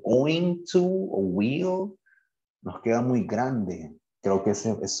utilizar going to o will. Nos queda muy grande. Creo que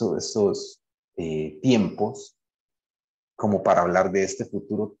esos tiempos como para hablar de este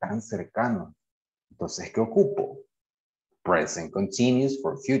futuro tan cercano. Entonces, ¿qué ocupo? Present continuous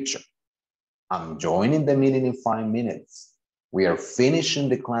for future. I'm joining the meeting in 5 minutes. We are finishing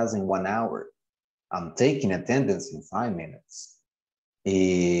the class in 1 hour. I'm taking attendance in 5 minutes.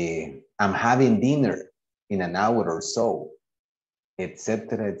 I'm having dinner in an hour or so,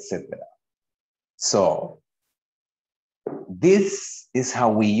 etc., etc. So, this is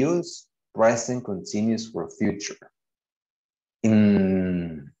how we use present continuous for future.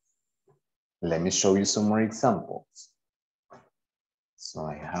 Let me show you some more examples. So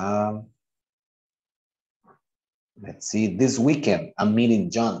I have, let's see, this weekend I'm meeting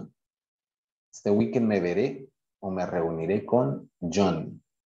John. Este weekend me veré o me reuniré con John.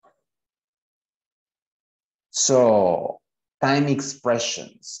 So, time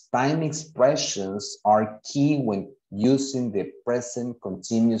expressions. Time expressions are key when using the present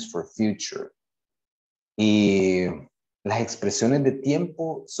continuous for future. Y las expresiones de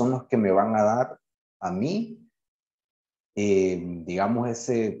tiempo son los que me van a dar a mí, digamos,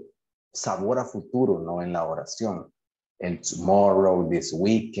 ese sabor a futuro, ¿no? En la oración. el tomorrow, this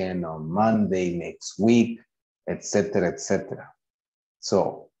weekend, on Monday, next week, etcétera, etcétera.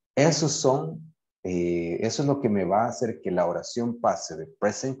 So, eso es lo que me va a hacer que la oración pase de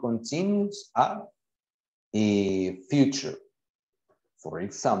present continuous a future. For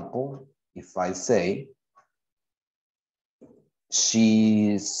example, if I say,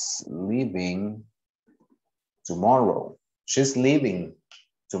 she's leaving tomorrow. She's leaving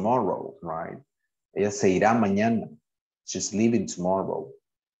tomorrow, right? Ella se irá mañana. She's leaving tomorrow.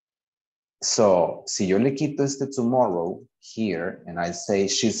 So, si yo le quito este tomorrow here and I say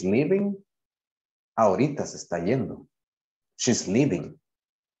she's leaving, ahorita se está yendo. She's leaving.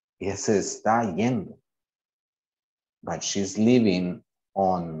 Ella se está yendo. But she's leaving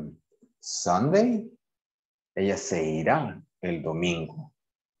on Sunday. Ella se irá el domingo.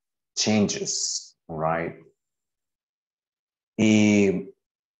 Changes, right? Y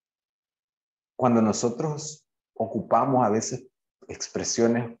cuando nosotros ocupamos a veces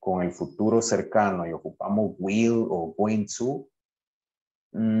expresiones con el futuro cercano y ocupamos will o going to,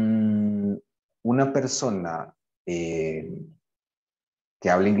 una persona que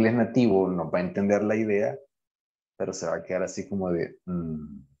habla inglés nativo nos va a entender la idea, pero se va a quedar así como de,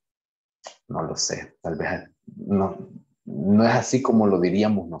 no lo sé, tal vez no es así como lo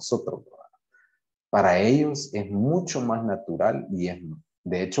diríamos nosotros, ¿verdad? Para ellos es mucho más natural y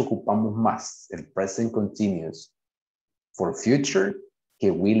de hecho ocupamos más el present continuous for future que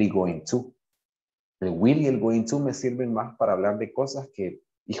will y going to. El will y el going to me sirven más para hablar de cosas que,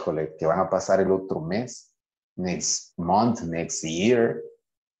 híjole, que van a pasar el otro mes, next month, next year.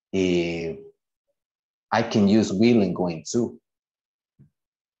 I can use will and going to.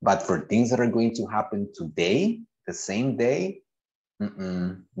 But for things that are going to happen today, the same day,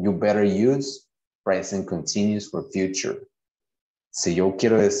 you better use present continuous for future. Si yo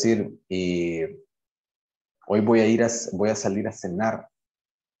quiero decir, hoy voy a salir a cenar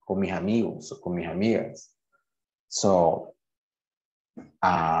con mis amigos o con mis amigas. So,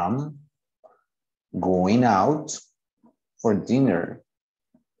 I'm going out for dinner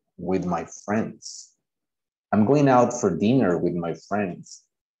with my friends. I'm going out for dinner with my friends.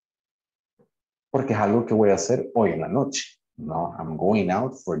 Porque es algo que voy a hacer hoy en la noche. No, I'm going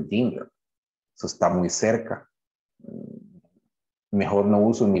out for dinner. Eso está muy cerca. Mejor no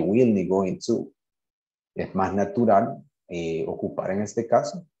uso ni will ni going to. Es más natural ocupar en este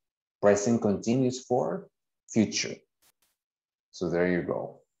caso present continuous for future. So there you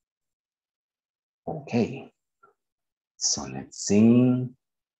go. Okay. So let's see.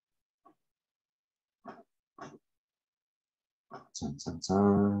 Dun, dun,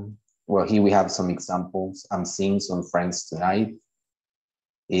 dun. Well, here we have some examples. I'm seeing some friends tonight.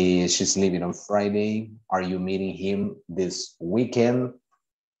 She's leaving on Friday. Are you meeting him this weekend?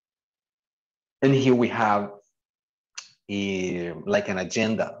 And here we have like an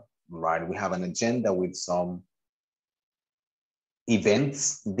agenda, right? We have an agenda with some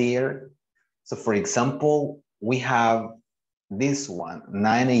events there. So for example, we have this one,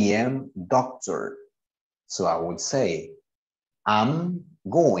 9 a.m. doctor. So I would say, I'm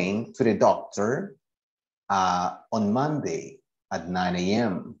going to the doctor on Monday at 9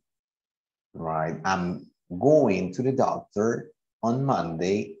 a.m. Right? I'm going to the doctor on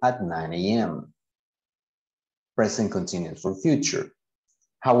Monday at 9 a.m. Present continuous for future.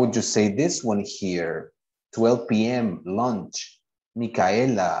 How would you say this one here? 12 p.m. lunch.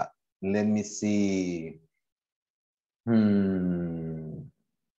 Micaela, let me see.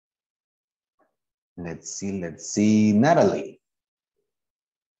 Let's see. Natalie.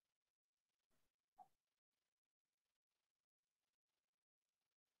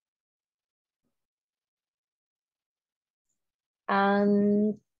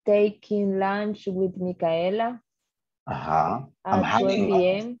 I'm taking lunch with Micaela I'm at 12 having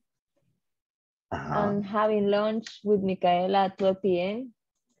p.m. lunch. I'm having lunch with Micaela at 12 p.m.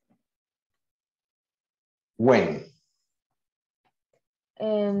 When?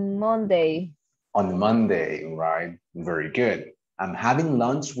 Monday. On Monday, right? Very good. I'm having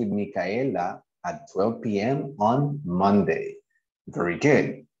lunch with Micaela at 12 p.m. on Monday. Very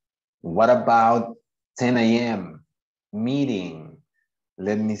good. What about 10 a.m. meeting?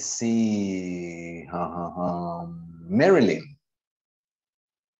 Let me see. Marilyn.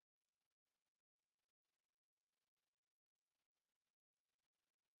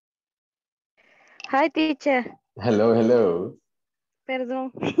 Hi, teacher. Hello.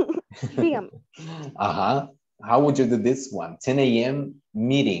 Perdón. Dígame. How would you do this one? 10 a.m.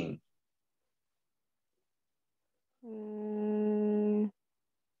 meeting.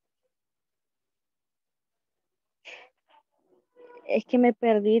 Es que me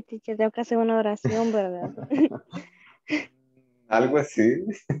perdí, teacher. Tengo que hacer una oración, ¿verdad? Algo así.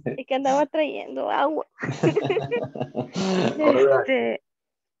 Es que andaba trayendo agua. All right.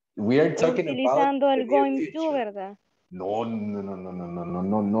 We are Estoy talking about utilizando the el near going to, future. ¿verdad? No, no, no, no, no, no, no,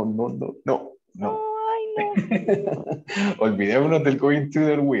 no, no, no, no, no, no. Ay, no. Olvidémonos del going to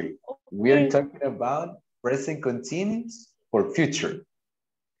the will. We are Ok. talking about present continuous for future.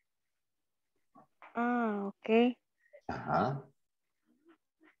 Ah, ok. Uh-huh.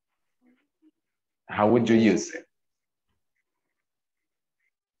 How would you use it?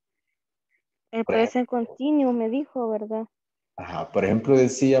 El Por ejemplo, present continuo me dijo, ¿verdad? ajá, por ejemplo,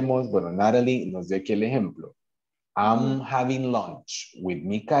 decíamos, bueno, Natalie nos dio aquí el ejemplo. I'm having lunch with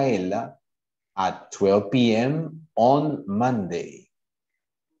Micaela at 12 p.m. on Monday.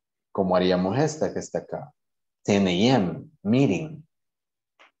 ¿Cómo haríamos esta que está acá? 10 a.m. meeting.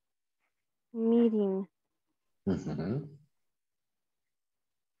 Meeting. Uh-huh.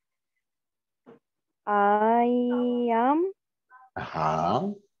 I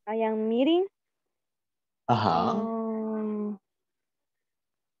Ajá. am meeting. Ajá.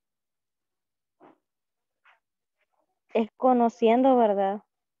 Es conociendo, ¿verdad?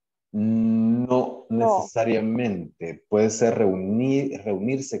 No No. necesariamente. Puede ser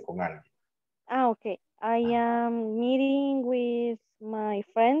reunirse con alguien. Ah, ok. I am meeting with my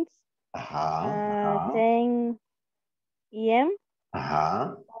friends Ajá. at Ajá. 10 a.m.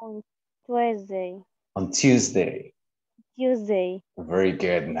 Ajá. on Tuesday. On Tuesday. Tuesday. Very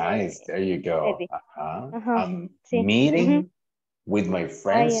good. Nice. There you go. Ready. Ajá. Ajá. I'm Sí. meeting with my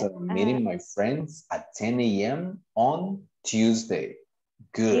friends. I, I'm meeting my friends at 10 a.m. on Tuesday.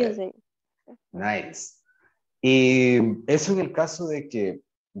 Good. Tuesday. Nice. Y eso en el caso de que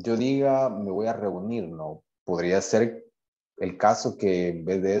yo diga me voy a reunir, ¿no? Podría ser el caso que en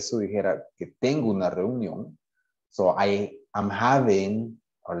vez de eso dijera que tengo una reunión. So I'm having,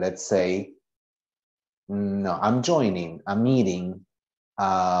 or let's say, no, I'm joining a meeting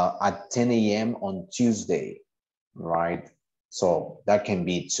at 10 a.m. on Tuesday, right? So that can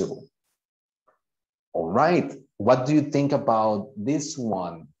be too. All right. What do you think about this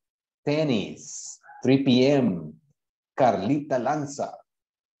one? Tennis, 3 p.m. Carlita Lanza.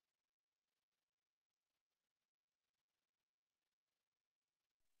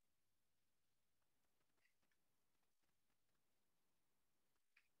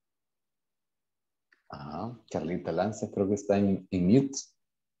 Ajá, Carlita Lanza creo que está en mute.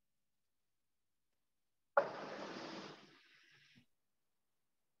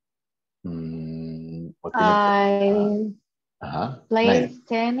 I Ajá, play nice.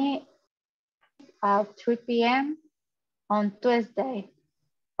 tennis at 3 p.m. on Tuesday.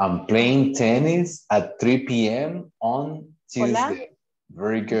 I'm playing tennis at 3 p.m. on Tuesday. Hola.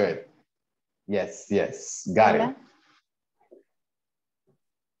 Very good. Yes, yes, got Hola. it.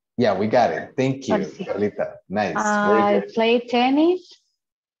 Yeah, we got it. Thank you, Sí. Carlita. Nice. I Very good. play tennis.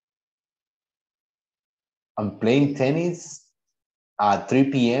 I'm playing tennis at 3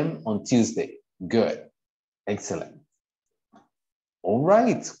 p.m. on Tuesday. Good. Excellent. All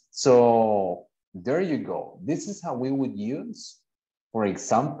right. So there you go. This is how we would use, for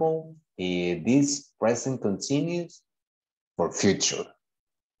example, this present continuous for future.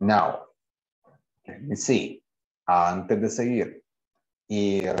 Now, let me see. Antes de seguir,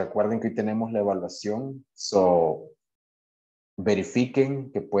 y recuerden que hoy tenemos la evaluación, so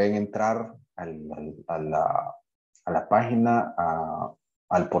verifiquen que pueden entrar a la página,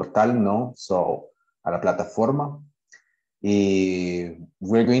 al portal, ¿no? So, a la plataforma. Y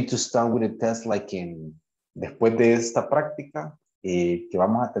we're going to start with a test después de esta práctica que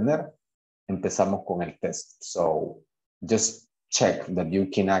vamos a tener, empezamos con el test. So, just check that you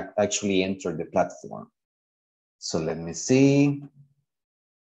can actually enter the platform. So let me see.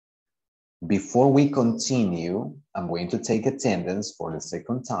 Before we continue, I'm going to take attendance for the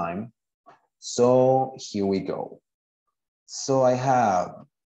second time. So here we go. So I have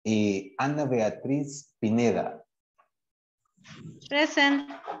Ana Beatriz Pineda.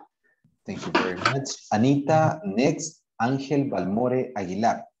 Present. Thank you very much. Anita, next, Ángel Balmore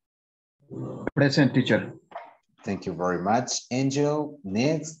Aguilar. Present, teacher. Thank you very much. Angel,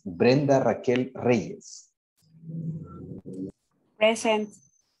 next, Brenda Raquel Reyes. Present.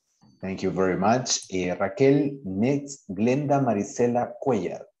 Thank you very much. Raquel, next, Glenda Marisela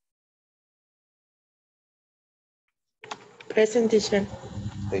Cuellar. Present, teacher.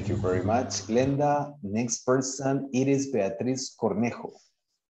 Thank you very much. Glenda, next person, Iris Beatriz Cornejo.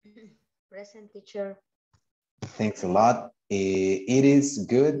 Present, teacher. Thanks a lot. Iris,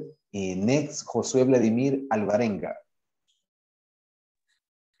 good. Next, Josué Vladimir Alvarenga.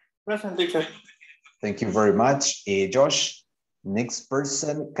 Present, teacher. Thank you very much. Josh, next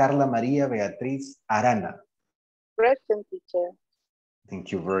person, Carla María Beatriz Arana. Present, teacher.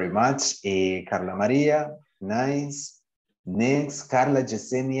 Thank you very much. Carla María, nice. Next, Carla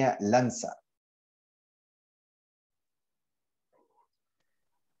Yesenia Lanza.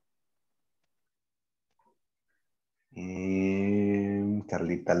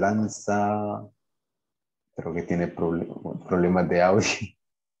 Carlita Lanza, creo que tiene problemas de audio.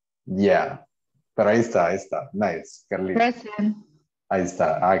 Yeah, pero ahí está, nice, Carlita. Present. Ahí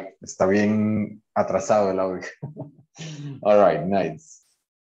está, está bien atrasado el audio. All right, nice.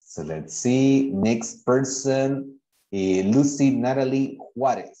 So let's see, next person, Lucy Natalie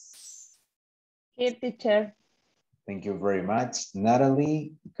Juárez. Here, teacher. Thank you very much,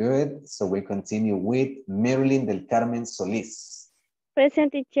 Natalie. Good. So we continue with Marilyn del Carmen Solís.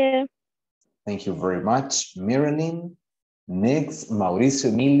 Present, teacher. Thank you very much, Marilyn. Next, Mauricio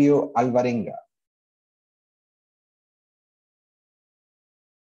Emilio Alvarenga.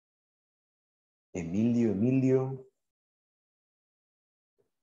 Emilio.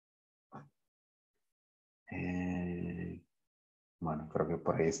 Bueno, creo que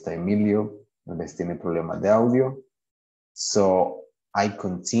por ahí está Emilio. No les tiene problemas de audio. So I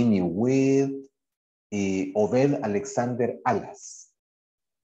continue with Obed Alexander Alas.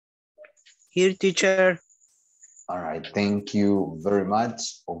 Here, teacher. All right, thank you very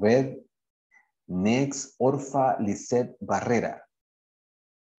much, Obed. Next, Orfa Lisette Barrera.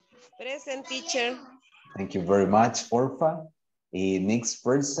 Present, teacher. Thank you very much, Orfa. Next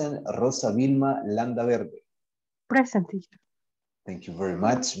person, Rosa Vilma Landaverde. Present, teacher. Thank you very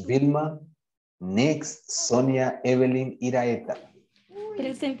much, Vilma. Next, Sonia Evelyn Iraeta.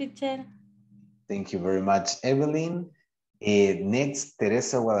 Present, teacher. Thank you very much, Evelyn. Next,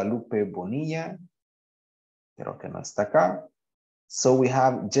 Teresa Guadalupe Bonilla. Creo que no está acá. So we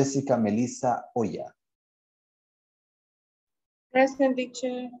have Jessica Melissa Oya. Present,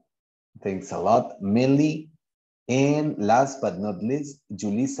 teacher. Thanks a lot, Meli. And last but not least,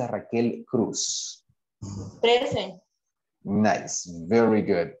 Julissa Raquel Cruz. Present. Nice, very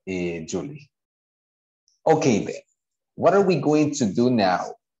good, Julie. Okay then, what are we going to do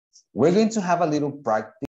now? We're going to have a little practice.